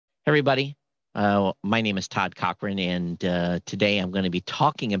Everybody. My name is Todd Cochrane, and today I'm going to be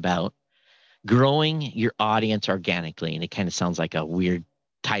talking about growing your audience organically. And it kind of sounds like a weird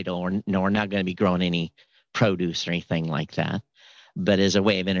title, or no, we're not going to be growing any produce or anything like that. But as a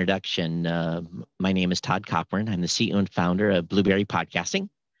way of introduction, my name is Todd Cochrane. I'm the CEO and founder of Blueberry Podcasting.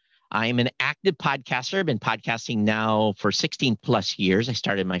 I'm an active podcaster. I've been podcasting now for 16 plus years. I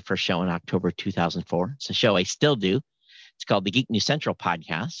started my first show in October 2004. It's a show I still do. It's called the Geek News Central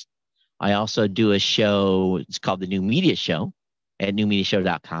Podcast. I also do a show, it's called the New Media Show at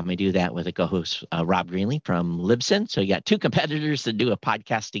newmediashow.com. I do that with a co-host, Rob Greenlee from Libsyn. So you got two competitors that do a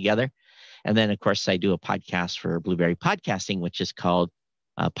podcast together. And then, of course, I do a podcast for Blueberry Podcasting, which is called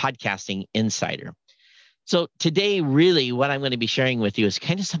Podcasting Insider. So today, really, what I'm going to be sharing with you is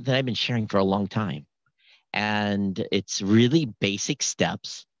kind of something I've been sharing for a long time. And it's really basic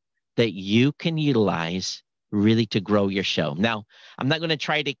steps that you can utilize really to grow your show. Now, I'm not going to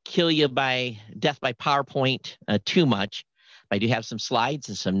try to kill you by death by PowerPoint too much. I do have some slides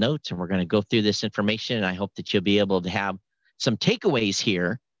and some notes, and we're going to go through this information. And I hope that you'll be able to have some takeaways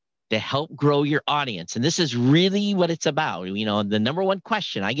here to help grow your audience. And this is really what it's about. You know, the number one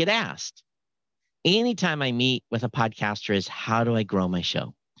question I get asked anytime I meet with a podcaster is, how do I grow my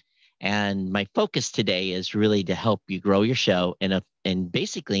show? And my focus today is really to help you grow your show and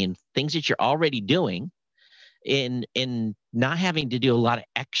basically in things that you're already doing, in not having to do a lot of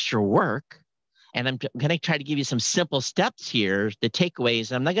extra work. And I'm going to try to give you some simple steps here, the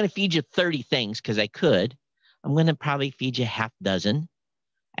takeaways. I'm not going to feed you 30 things because I could. I'm going to probably feed you half dozen.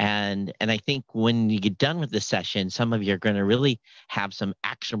 And I think when you get done with this session, some of you are going to really have some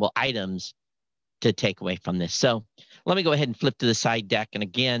actionable items to take away from this. So let me go ahead and flip to the side deck. And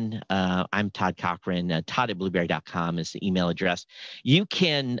again, I'm Todd Cochrane. Todd@blueberry.com is the email address. You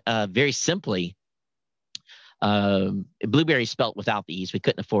can very simply, Blueberry spelt without the E's. We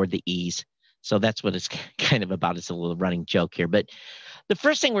couldn't afford the E's. So that's what it's kind of about. It's a little running joke here. But the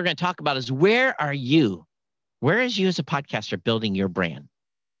first thing we're going to talk about is, where are you? Where is you as a podcaster building your brand?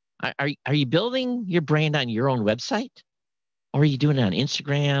 Are you building your brand on your own website? Or are you doing it on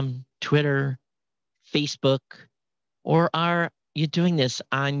Instagram, Twitter, Facebook? Or are you doing this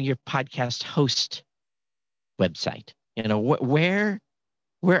on your podcast host website? You know, where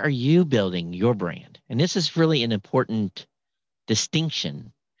are you building your brand? And this is really an important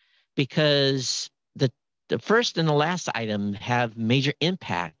distinction, because the first and the last item have major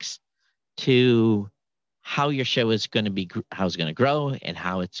impacts to how your show is going to be, how it's going to grow, and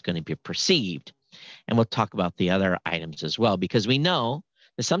how it's going to be perceived. And we'll talk about the other items as well, because we know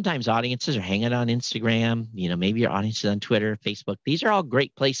that sometimes audiences are hanging on Instagram. You know, maybe your audience is on Twitter, Facebook. These are all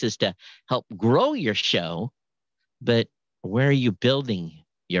great places to help grow your show. But where are you building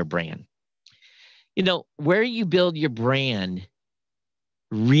your brand? You know, where you build your brand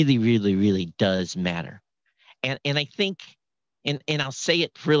really, really, really does matter. And I think, and I'll say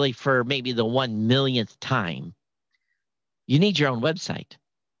it really for maybe the 1 millionth time, you need your own website.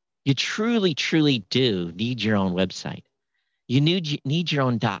 You truly, truly do need your own website. You need your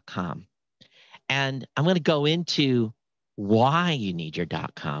own .com. And I'm going to go into why you need your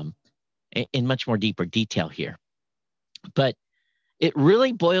 .com in much more deeper detail here. But it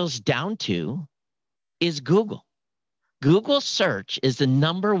really boils down to is Google. Google search is the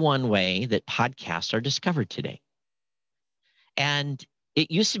number one way that podcasts are discovered today. And it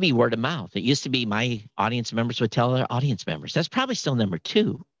used to be word of mouth. It used to be my audience members would tell their audience members. That's probably still number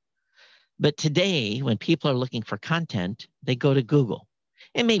two. But today, when people are looking for content, they go to Google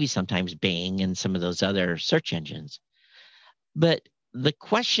and maybe sometimes Bing and some of those other search engines. But the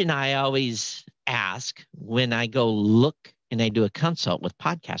question I always ask when I go look and I do a consult with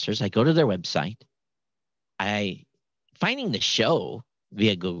podcasters, I go to their website. Finding the show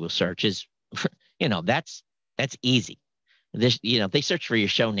via Google search is, you know, that's easy. This, you know, if they search for your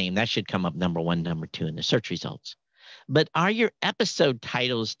show name, that should come up number one, number two in the search results. But are your episode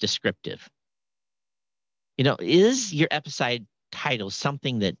titles descriptive? You know, is your episode title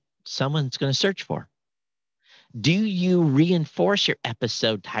something that someone's going to search for? Do you reinforce your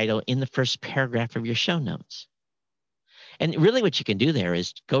episode title in the first paragraph of your show notes? And really what you can do there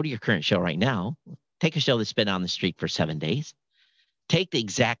is go to your current show right now, take a show that's been on the street for 7 days, take the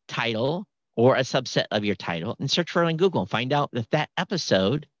exact title or a subset of your title and search for it on Google and find out if that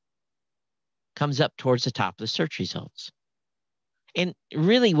episode comes up towards the top of the search results. And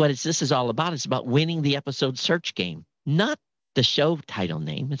really what this is all about is about winning the episode search game, not the show title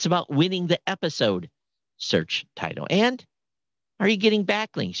name. It's about winning the episode search title. And are you getting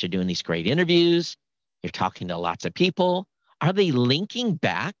backlinks? You're doing these great interviews. You're talking to lots of people. Are they linking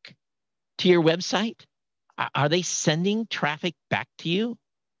back to your website? Are they sending traffic back to you?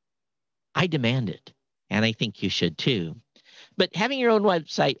 I demand it, and I think you should too. But having your own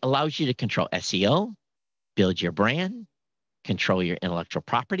website allows you to control SEO, build your brand, control your intellectual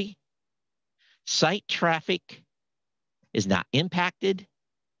property. Site traffic is not impacted,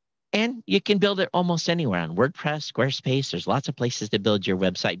 and you can build it almost anywhere on WordPress, Squarespace. There's lots of places to build your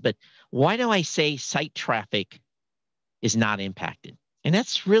website. But why do I say site traffic is not impacted? And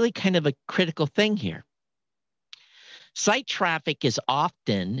that's really kind of a critical thing here. Site traffic is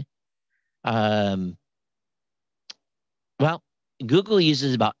often, well, Google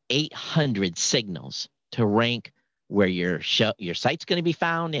uses about 800 signals to rank where your site's going to be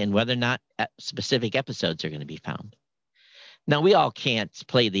found and whether or not specific episodes are going to be found. Now, we all can't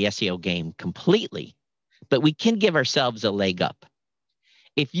play the SEO game completely, but we can give ourselves a leg up.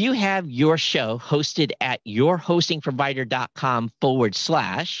 If you have your show hosted at yourhostingprovider.com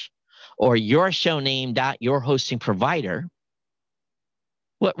 / or your show name.yourhostingprovider,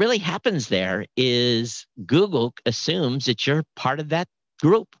 what really happens there is Google assumes that you're part of that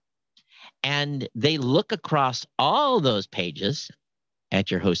group. And they look across all those pages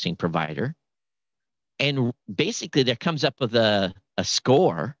at your hosting provider. And basically, there comes up with a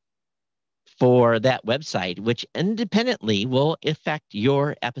score for that website, which independently will affect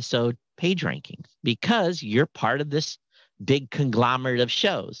your episode page rankings because you're part of this big conglomerate of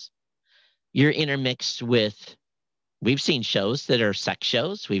shows. You're intermixed with, we've seen shows that are sex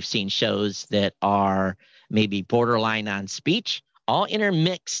shows. We've seen shows that are maybe borderline on speech, all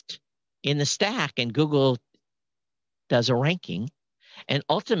intermixed in the stack, and Google does a ranking. And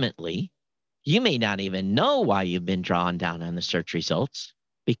ultimately, you may not even know why you've been drawn down on the search results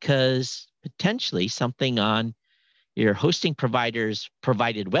because potentially something on your hosting provider's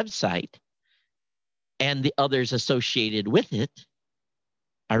provided website and the others associated with it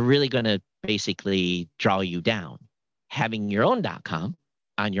are really going to basically draw you down. Having your own .com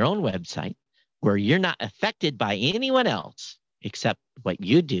on your own website where you're not affected by anyone else except what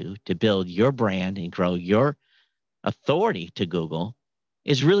you do to build your brand and grow your authority to Google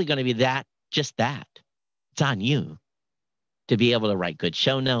is really going to be just that. It's on you to be able to write good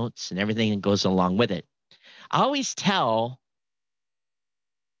show notes and everything that goes along with it. I always tell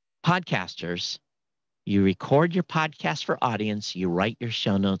podcasters, you record your podcast for audience, you write your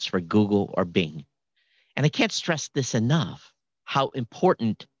show notes for Google or Bing. And I can't stress this enough, how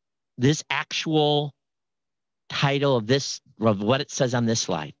important this actual title of what it says on this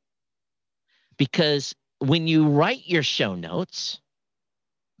slide. Because when you write your show notes,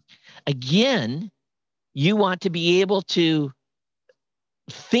 again, you want to be able to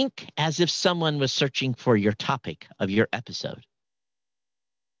think as if someone was searching for your topic of your episode.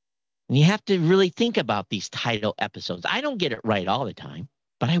 And you have to really think about these title episodes. I don't get it right all the time,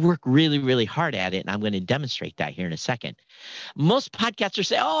 but I work really, really hard at it, and I'm going to demonstrate that here in a second. Most podcasters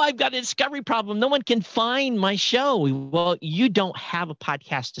say, oh, I've got a discovery problem. No one can find my show. Well, you don't have a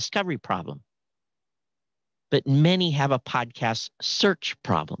podcast discovery problem, but many have a podcast search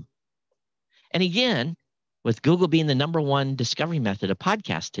problem. And again, with Google being the #1 discovery method of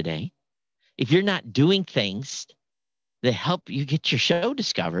podcasts today, if you're not doing things that help you get your show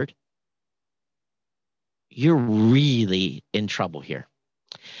discovered, you're really in trouble here.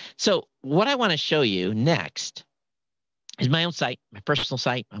 So what I want to show you next is my own site, my personal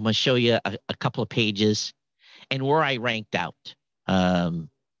site. I'm going to show you a couple of pages and where I ranked out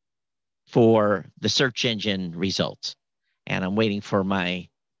for the search engine results. And I'm waiting for my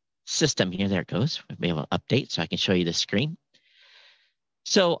system here. There it goes. I'll be able to update so I can show you the screen.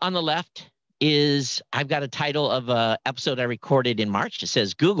 So on the left is I've got a title of an episode I recorded in March. It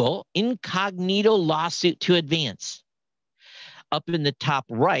says Google Incognito Lawsuit to Advance. Up in the top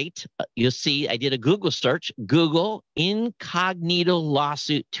right, you'll see I did a Google search, Google Incognito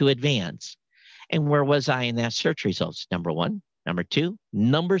Lawsuit to Advance. And where was I in that search results? #1, #2,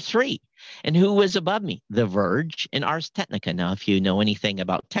 #3. And who was above me? The Verge and Ars Technica. Now, if you know anything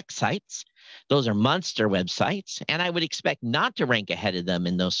about tech sites, those are monster websites, and I would expect not to rank ahead of them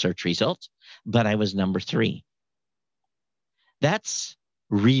in those search results, but I was #3. That's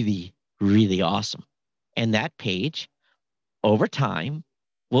really, really awesome. And that page, over time,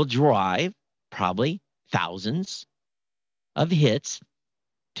 will drive probably thousands of hits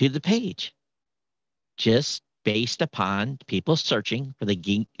to the page, just based upon people searching for the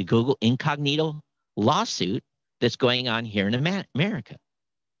Google Incognito lawsuit that's going on here in America.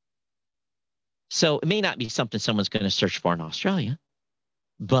 So it may not be something someone's going to search for in Australia,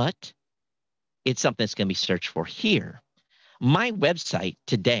 but it's something that's going to be searched for here. My website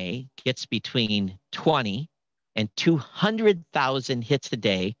today gets between 20 and 200,000 hits a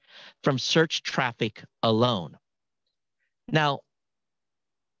day from search traffic alone. Now,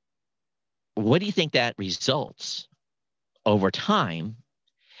 what do you think that results over time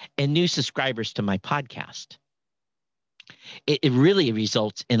in new subscribers to my podcast? It really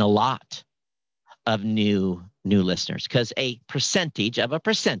results in a lot of new listeners, because a percentage of a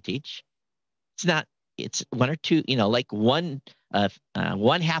percentage, it's one or two, like one half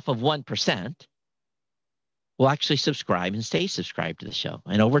of 1% will actually subscribe and stay subscribed to the show.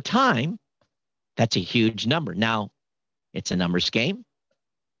 And over time, that's a huge number. Now, it's a numbers game,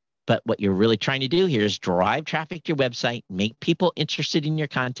 but what you're really trying to do here is drive traffic to your website, make people interested in your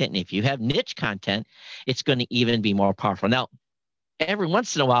content. And if you have niche content, it's going to even be more powerful. Now, every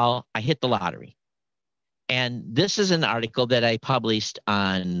once in a while, I hit the lottery. And this is an article that I published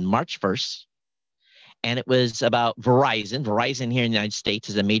on March 1st. And it was about Verizon. Verizon here in the United States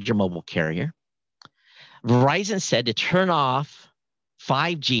is a major mobile carrier. Verizon said to turn off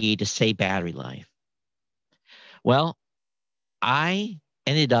 5G to save battery life. Well, I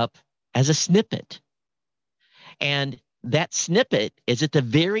ended up as a snippet. And that snippet is at the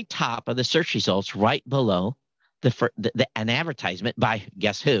very top of the search results, right below an advertisement by,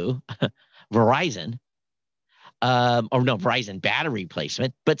 guess who? Verizon. Verizon battery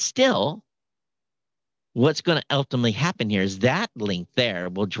replacement. But still, what's going to ultimately happen here is that link there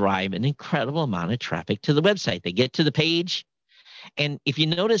will drive an incredible amount of traffic to the website. They get to the page. And if you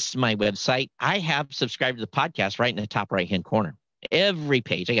notice my website, I have subscribed to the podcast right in the top right-hand corner. Every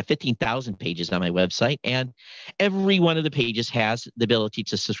page, I got 15,000 pages on my website, and every one of the pages has the ability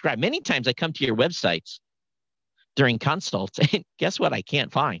to subscribe. Many times I come to your websites during consults, and guess what? I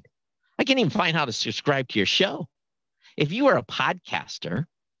can't find. I can't even find how to subscribe to your show. If you are a podcaster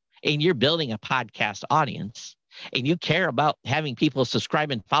and you're building a podcast audience and you care about having people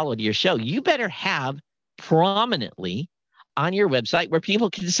subscribe and follow to your show, you better have prominently on your website where people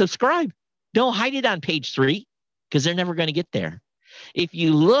can subscribe. Don't hide it on page 3, because they're never going to get there. If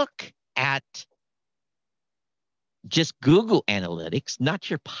you look at just Google Analytics, not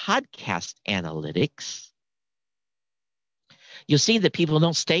your podcast analytics, you'll see that people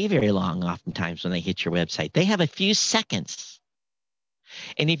don't stay very long oftentimes when they hit your website. They have a few seconds.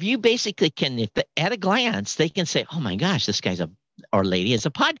 And if you basically at a glance, they can say, oh my gosh, this guy's or lady is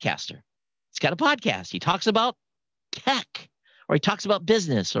a podcaster. He's got a podcast. He talks about tech, or he talks about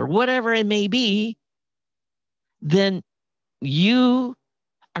business, or whatever it may be, then you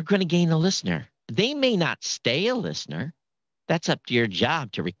are going to gain a listener. They may not stay a listener. That's up to your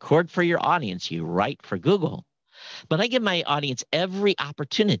job to record for your audience. You write for Google. But I give my audience every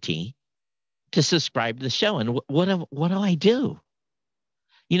opportunity to subscribe to the show. And what do I do?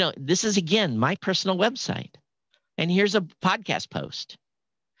 This is, again, my personal website. And here's a podcast post.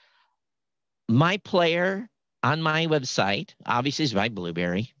 My player on my website, obviously, is my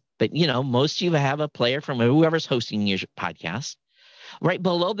Blueberry. But, most of you have a player from whoever's hosting your podcast. Right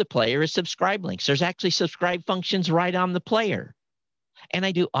below the player is subscribe links. There's actually subscribe functions right on the player. And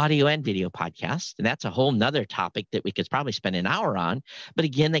I do audio and video podcasts. And that's a whole nother topic that we could probably spend an hour on. But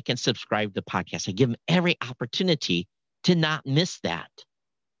again, they can subscribe to the podcast. I give them every opportunity to not miss that.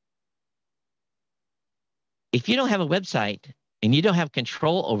 If you don't have a website and you don't have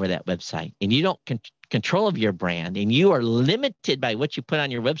control over that website, and you don't control of your brand, and you are limited by what you put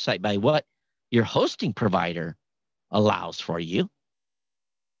on your website by what your hosting provider allows for you,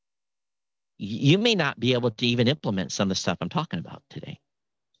 you may not be able to even implement some of the stuff I'm talking about today.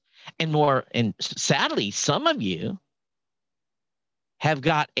 And sadly, some of you have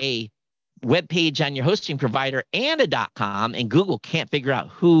got a web page on your hosting provider and a .com, and Google can't figure out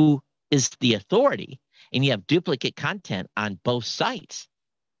who is the authority, and you have duplicate content on both sites.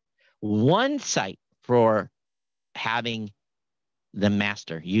 One site for having the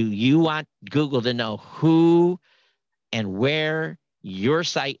master. You want Google to know who and where your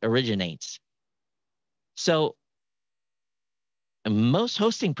site originates. So most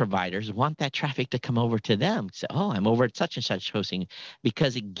hosting providers want that traffic to come over to them. So, I'm over at such and such hosting,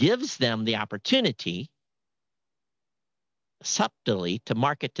 because it gives them the opportunity subtly to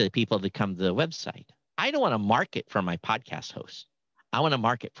market to the people that come to the website. I don't want to market for my podcast host. I want to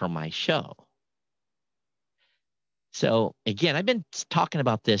market for my show. So again, I've been talking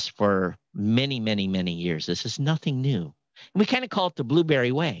about this for many, many, many years. This is nothing new. And we kind of call it the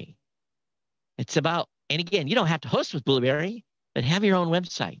Blueberry way. It's about, and again, you don't have to host with Blueberry, but have your own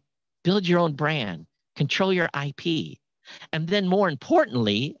website, build your own brand, control your IP. And then more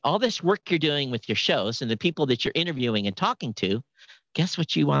importantly, all this work you're doing with your shows and the people that you're interviewing and talking to, guess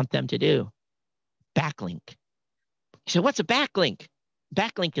what you want them to do? Backlink. So what's a backlink?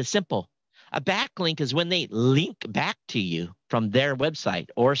 Backlink is simple. A backlink is when they link back to you from their website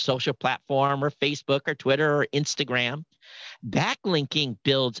or social platform or Facebook or Twitter or Instagram. Backlinking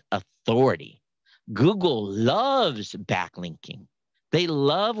builds authority. Google loves backlinking. They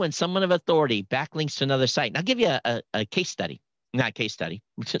love when someone of authority backlinks to another site. And I'll give you a case study, not a case study,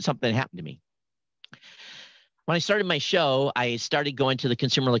 something that happened to me. When I started my show, I started going to the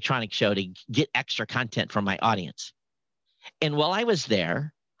Consumer Electronics Show to get extra content from my audience. And while I was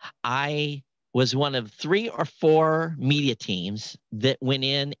there, I was one of 3 or 4 media teams that went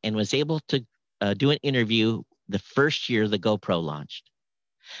in and was able to do an interview the first year the GoPro launched.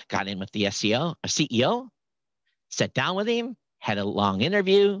 Got in with the CEO, sat down with him, had a long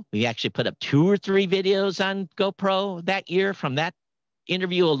interview. We actually put up 2 or 3 videos on GoPro that year from that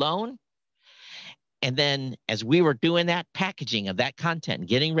interview alone. And then as we were doing that packaging of that content and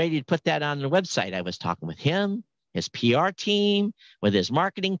getting ready to put that on the website, I was talking with him, his PR team, with his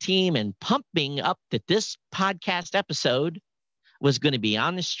marketing team, and pumping up that this podcast episode was going to be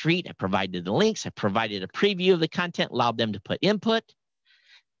on the street. I provided the links. I provided a preview of the content, allowed them to put input.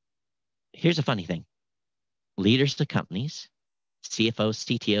 Here's a funny thing. Leaders of companies, CFOs,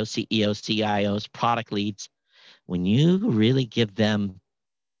 CTOs, CEOs, CIOs, product leads, when you really give them,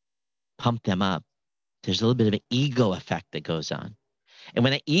 pump them up, there's a little bit of an ego effect that goes on. And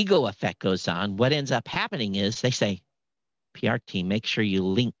when an ego effect goes on, what ends up happening is they say, PR team, make sure you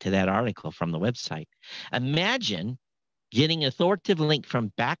link to that article from the website. Imagine getting an authoritative link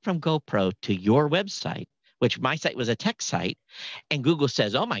back from GoPro to your website, which my site was a tech site, and Google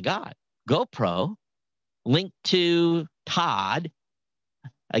says, oh my God, GoPro linked to Todd,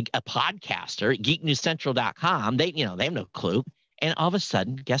 a podcaster, geeknewscentral.com. They have no clue. And all of a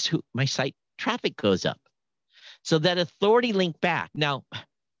sudden, guess who? My site traffic goes up. So that authority link back. Now,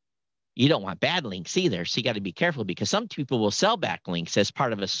 you don't want bad links either. So you got to be careful, because some people will sell backlinks as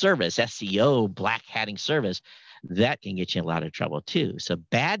part of a service, SEO, black hatting service. That can get you in a lot of trouble too. So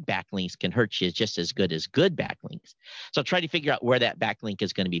bad backlinks can hurt you just as good as good backlinks. So try to figure out where that backlink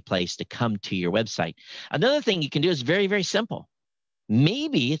is going to be placed to come to your website. Another thing you can do is very, very simple.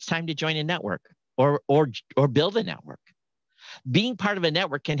 Maybe it's time to join a network or build a network. Being part of a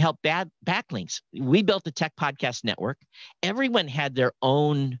network can help backlinks. We built the Tech Podcast Network. Everyone had their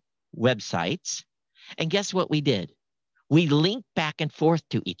own websites. And guess what we did? We linked back and forth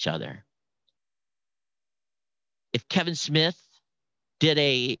to each other. If Kevin Smith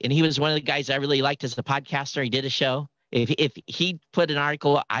and he was one of the guys I really liked as a podcaster, he did a show. If he put an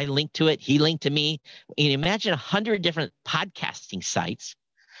article, I linked to it, he linked to me. And imagine 100 different podcasting sites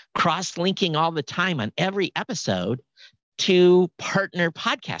cross-linking all the time on every episode to partner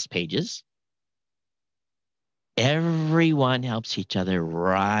podcast pages. Everyone helps each other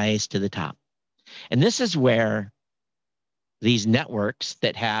rise to the top. And this is where these networks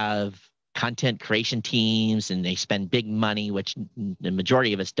that have content creation teams and they spend big money, which the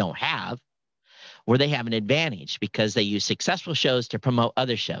majority of us don't have, where they have an advantage because they use successful shows to promote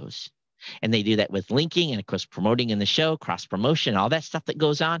other shows. And they do that with linking and, of course, promoting in the show, cross-promotion, all that stuff that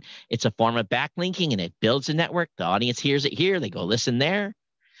goes on. It's a form of backlinking, and it builds a network. The audience hears it here. They go listen there.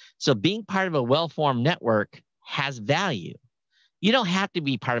 So being part of a well-formed network has value. You don't have to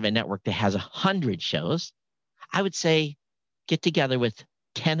be part of a network that has 100 shows. I would say get together with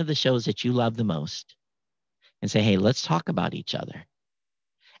 10 of the shows that you love the most and say, hey, let's talk about each other.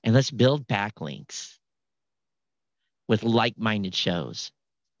 And let's build backlinks with like-minded shows.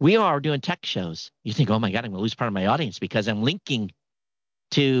 We are doing tech shows. You think, oh my God, I'm going to lose part of my audience because I'm linking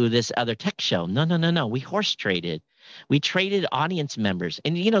to this other tech show. No. We horse traded. We traded audience members.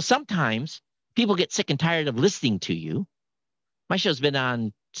 And, sometimes people get sick and tired of listening to you. My show's been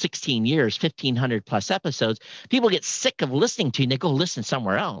on 16 years, 1,500 plus episodes. People get sick of listening to you and they go listen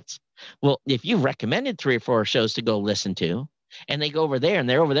somewhere else. Well, if you recommended 3 or 4 shows to go listen to, and they go over there and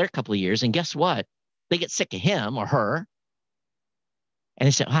they're over there a couple of years, and guess what? They get sick of him or her. And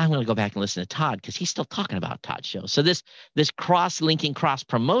they say, I'm going to go back and listen to Todd because he's still talking about Todd's show. So this cross-linking,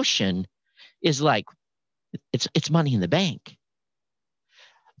 cross-promotion is like, it's money in the bank.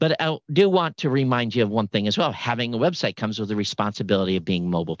 But I do want to remind you of one thing as well. Having a website comes with the responsibility of being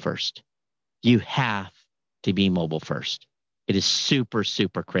mobile first. You have to be mobile first. It is super,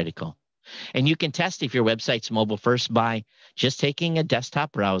 super critical. And you can test if your website's mobile first by just taking a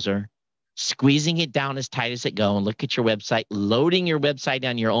desktop browser, squeezing it down as tight as it goes, and look at your website, loading your website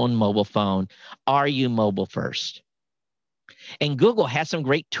on your own mobile phone. Are you mobile first? And Google has some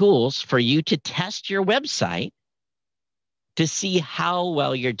great tools for you to test your website to see how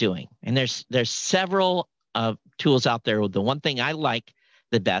well you're doing. And there's several tools out there. The one thing I like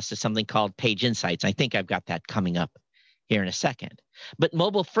the best is something called Page Insights. I think I've got that coming up here in a second. But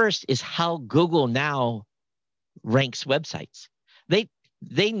mobile first is how Google now ranks websites.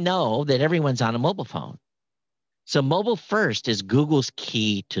 They know that everyone's on a mobile phone. So mobile first is Google's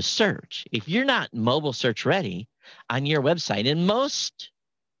key to search. If you're not mobile search ready on your website, and most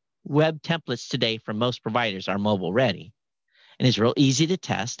web templates today from most providers are mobile ready, and it's real easy to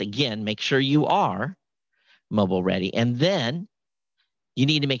test. Again, make sure you are mobile ready. And then you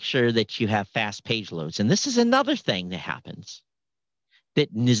need to make sure that you have fast page loads. And this is another thing that happens that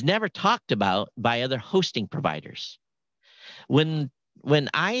is never talked about by other hosting providers. When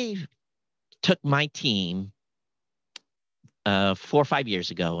I took my team 4 or 5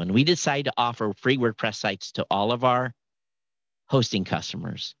 years ago, and we decided to offer free WordPress sites to all of our hosting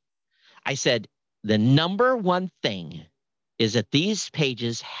customers, I said, the number one thing is that these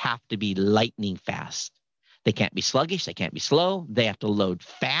pages have to be lightning fast. They can't be sluggish. They can't be slow. They have to load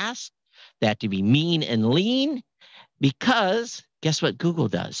fast. They have to be mean and lean, because guess what Google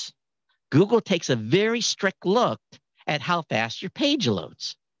does? Google takes a very strict look at how fast your page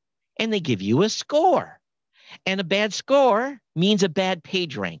loads, and they give you a score. And a bad score means a bad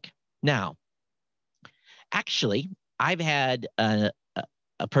page rank. Now, actually, I've had a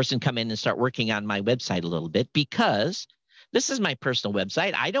person come in and start working on my website a little bit, because this is my personal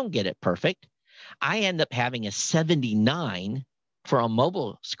website. I don't get it perfect. I end up having a 79 for a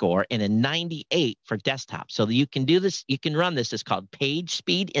mobile score and a 98 for desktop. So that you can do this, you can run this. It's called Page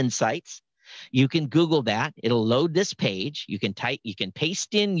Speed Insights. You can Google that. It'll load this page. You can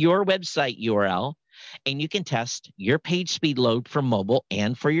paste in your website URL, and you can test your page speed load for mobile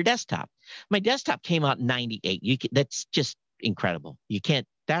and for your desktop. My desktop came out 98. That's just incredible. You can't,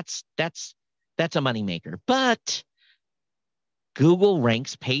 that's a moneymaker. But Google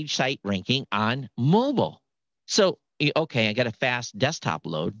ranks page site ranking on mobile. So, okay, I got a fast desktop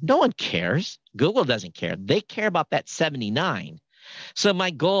load. No one cares. Google doesn't care. They care about that 79. So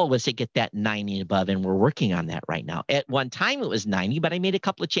my goal was to get that 90 and above, and we're working on that right now. At one time, it was 90, but I made a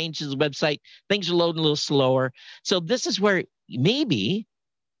couple of changes to the website. Things are loading a little slower. So this is where maybe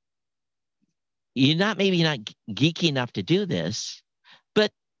you're not geeky enough to do this,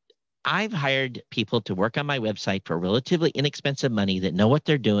 but I've hired people to work on my website for relatively inexpensive money that know what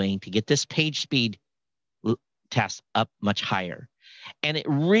they're doing to get this page speed test up much higher. And it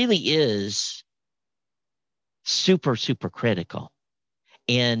really is super, super critical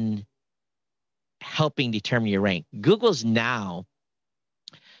in helping determine your rank. Google's now,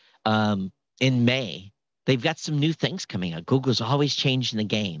 in May, they've got some new things coming out. Google's always changing the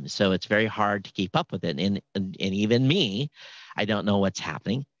game, so it's very hard to keep up with it. And even me, I don't know what's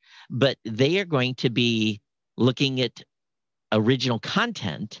happening. But they are going to be looking at original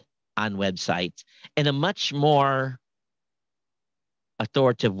content on websites in a much more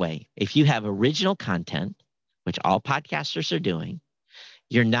authoritative way. If you have original content, which all podcasters are doing,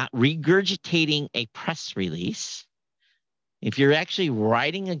 you're not regurgitating a press release. If you're actually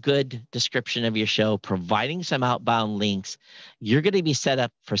writing a good description of your show, providing some outbound links, you're going to be set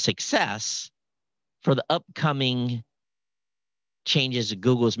up for success for the upcoming changes that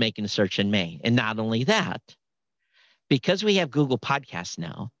Google's making to search in May. And not only that, because we have Google Podcasts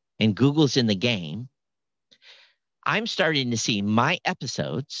now and Google's in the game, I'm starting to see my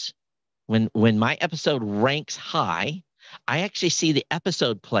episodes, when my episode ranks high, I actually see the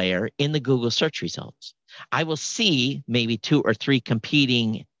episode player in the Google search results. I will see maybe 2 or 3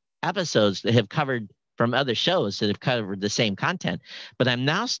 competing episodes that have covered from other shows that have covered the same content. But I'm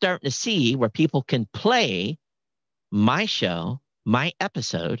now starting to see where people can play my show, my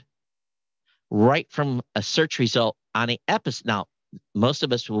episode, right from a search result on an episode. Now, most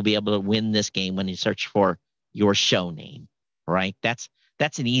of us will be able to win this game when you search for your show name, right? That's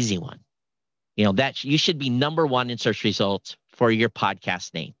an easy one. You know, that you should be number 1 in search results for your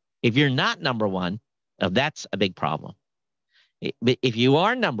podcast name. If you're not number 1, that's a big problem. But if you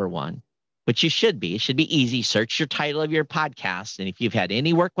are number 1, which you should be, it should be easy. Search your title of your podcast. And if you've had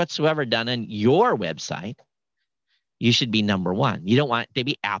any work whatsoever done on your website, you should be number 1. You don't want to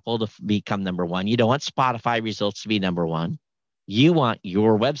be Apple to become number 1. You don't want Spotify results to be number 1. You want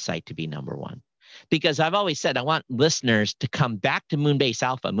your website to be number 1. Because I've always said I want listeners to come back to Moonbase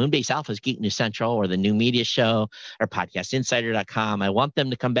Alpha. Moonbase Alpha is Geek News Central or the New Media Show or podcastinsider.com. I want them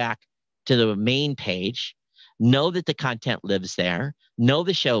to come back to the main page, know that the content lives there, know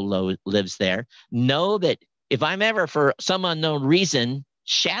the show lives there, know that if I'm ever, for some unknown reason,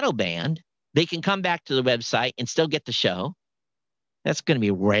 shadow banned, they can come back to the website and still get the show. That's going to be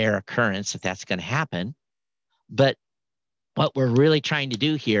a rare occurrence if that's going to happen. But what we're really trying to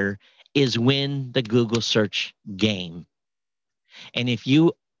do here is win the Google search game. And if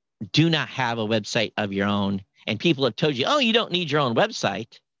you do not have a website of your own, and people have told you, oh, you don't need your own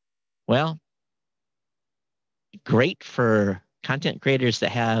website. Well, great for content creators that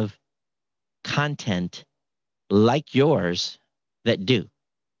have content like yours that do.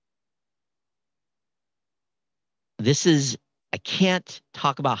 I can't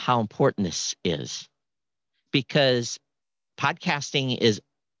talk about how important this is, because podcasting is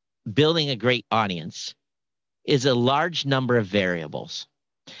building a great audience is a large number of variables.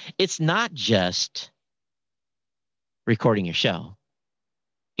 It's not just recording your show.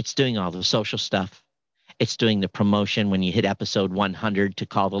 It's doing all the social stuff. It's doing the promotion when you hit episode 100 to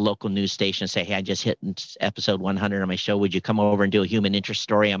call the local news station and say, hey, I just hit episode 100 on my show. Would you come over and do a human interest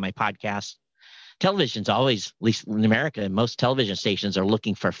story on my podcast? Television's always, at least in America, most television stations are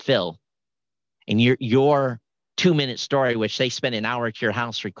looking for fill. And your 2-minute story, which they spend an hour at your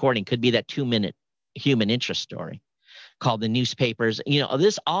house recording, could be that 2-minute human interest story. Call the newspapers,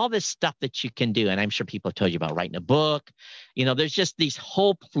 all this stuff that you can do. And I'm sure people have told you about writing a book. There's just these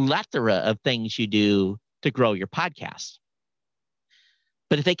whole plethora of things you do to grow your podcast.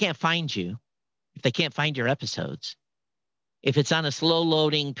 But if they can't find you, if they can't find your episodes, if it's on a slow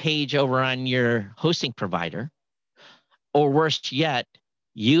loading page over on your hosting provider, or worse yet,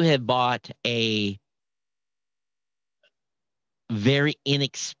 you have bought a very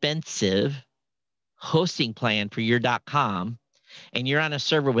inexpensive hosting plan for your .com, and you're on a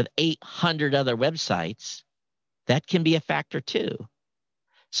server with 800 other websites, that can be a factor too.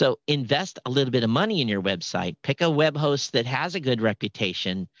 So invest a little bit of money in your website. Pick a web host that has a good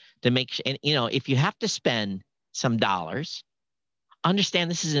reputation to make sure. And, if you have to spend some dollars, understand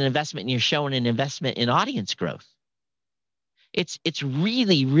this is an investment in your show and an investment in audience growth. It's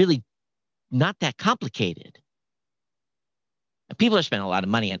really, really not that complicated. People are spending a lot of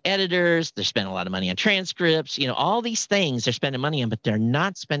money on editors. They're spending a lot of money on transcripts. All these things they're spending money on, but they're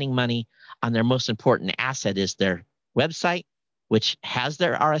not spending money on their most important asset, is their website, which has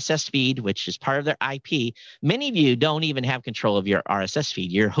their RSS feed, which is part of their IP. Many of you don't even have control of your RSS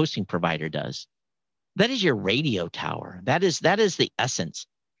feed. Your hosting provider does. That is your radio tower. That is the essence.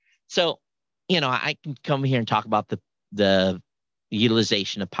 So, I can come here and talk about the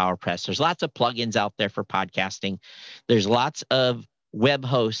utilization of PowerPress. There's lots of plugins out there for podcasting. There's lots of web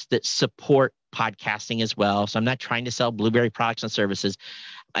hosts that support podcasting as well. So I'm not trying to sell Blueberry products and services.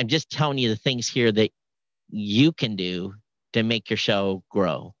 I'm just telling you the things here that you can do to make your show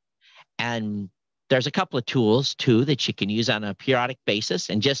grow. And there's a couple of tools too that you can use on a periodic basis.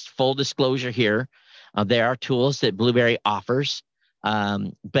 And just full disclosure here, there are tools that Blueberry offers.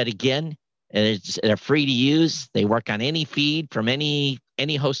 But again, they're free to use. They work on any feed from any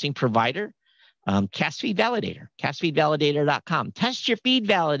hosting provider. Cast Feed Validator, castfeedvalidator.com. Test your feed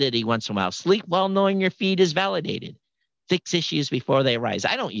validity once in a while. Sleep well knowing your feed is validated. Fix issues before they arise.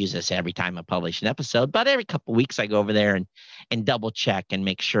 I don't use this every time I publish an episode, but every couple of weeks I go over there and double check and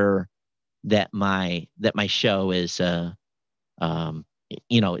make sure that my show is it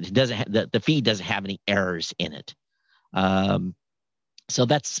doesn't have, the feed doesn't have any errors in it. So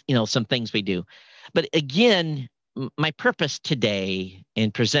that's, some things we do. But again, my purpose today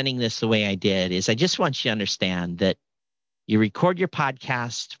in presenting this the way I did is I just want you to understand that you record your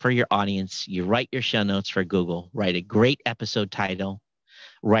podcast for your audience, you write your show notes for Google, write a great episode title,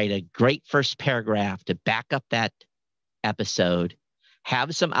 write a great first paragraph to back up that episode,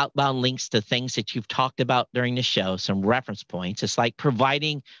 have some outbound links to things that you've talked about during the show, some reference points. It's like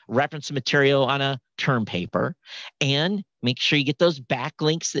providing reference material on a term paper, and make sure you get those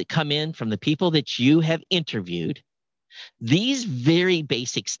backlinks that come in from the people that you have interviewed. These very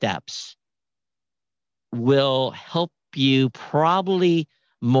basic steps will help you probably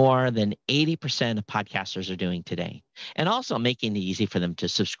more than 80% of podcasters are doing today. And also making it easy for them to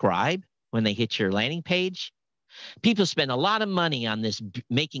subscribe when they hit your landing page. People spend a lot of money on this,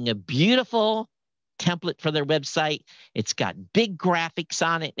 making a beautiful template for their website. It's got big graphics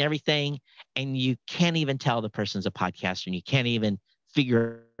on it and everything, and you can't even tell the person's a podcaster, and you can't even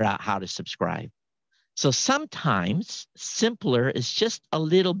figure out how to subscribe. So sometimes simpler is just a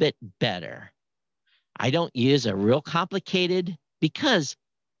little bit better. I don't use a real complicated, because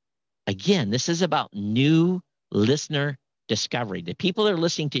again, this is about new listener discovery. The people that are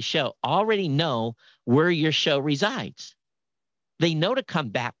listening to show already know where your show resides. They know to come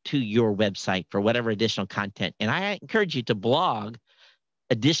back to your website for whatever additional content. And I encourage you to blog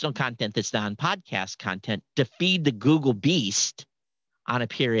additional content that's non-podcast content to feed the Google beast on a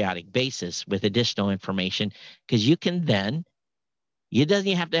periodic basis with additional information, because you can then, it doesn't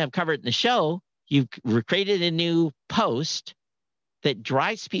even have to have covered in the show. You've created a new post that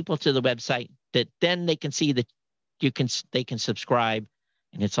drives people to the website that then they can see that they can subscribe.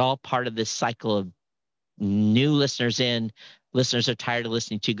 And it's all part of this cycle of new listeners in. Listeners are tired of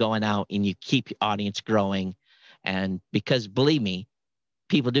listening to going out, and you keep your audience growing. And because believe me,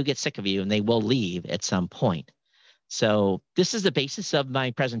 people do get sick of you and they will leave at some point. So this is the basis of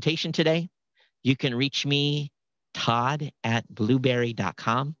my presentation today. You can reach me, Todd at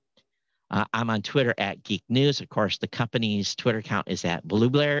blueberry.com. I'm on Twitter at Geek News. Of course, the company's Twitter account is at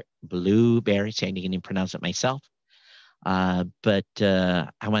Blueberry. See, I didn't even pronounce it myself. But I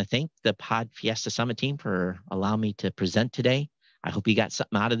want to thank the Podfiesta Summit team for allowing me to present today. I hope you got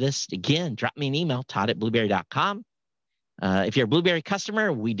something out of this. Again, drop me an email, Todd at blueberry.com. If you're a Blueberry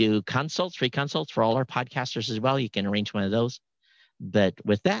customer, we do consults, free consults for all our podcasters as well. You can arrange one of those. But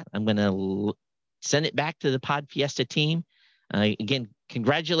with that, I'm going to send it back to the Podfiesta team. Again,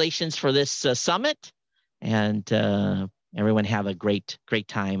 congratulations for this summit, and everyone have a great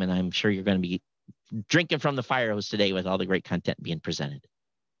time. And I'm sure you're going to be drinking from the fire hose today with all the great content being presented.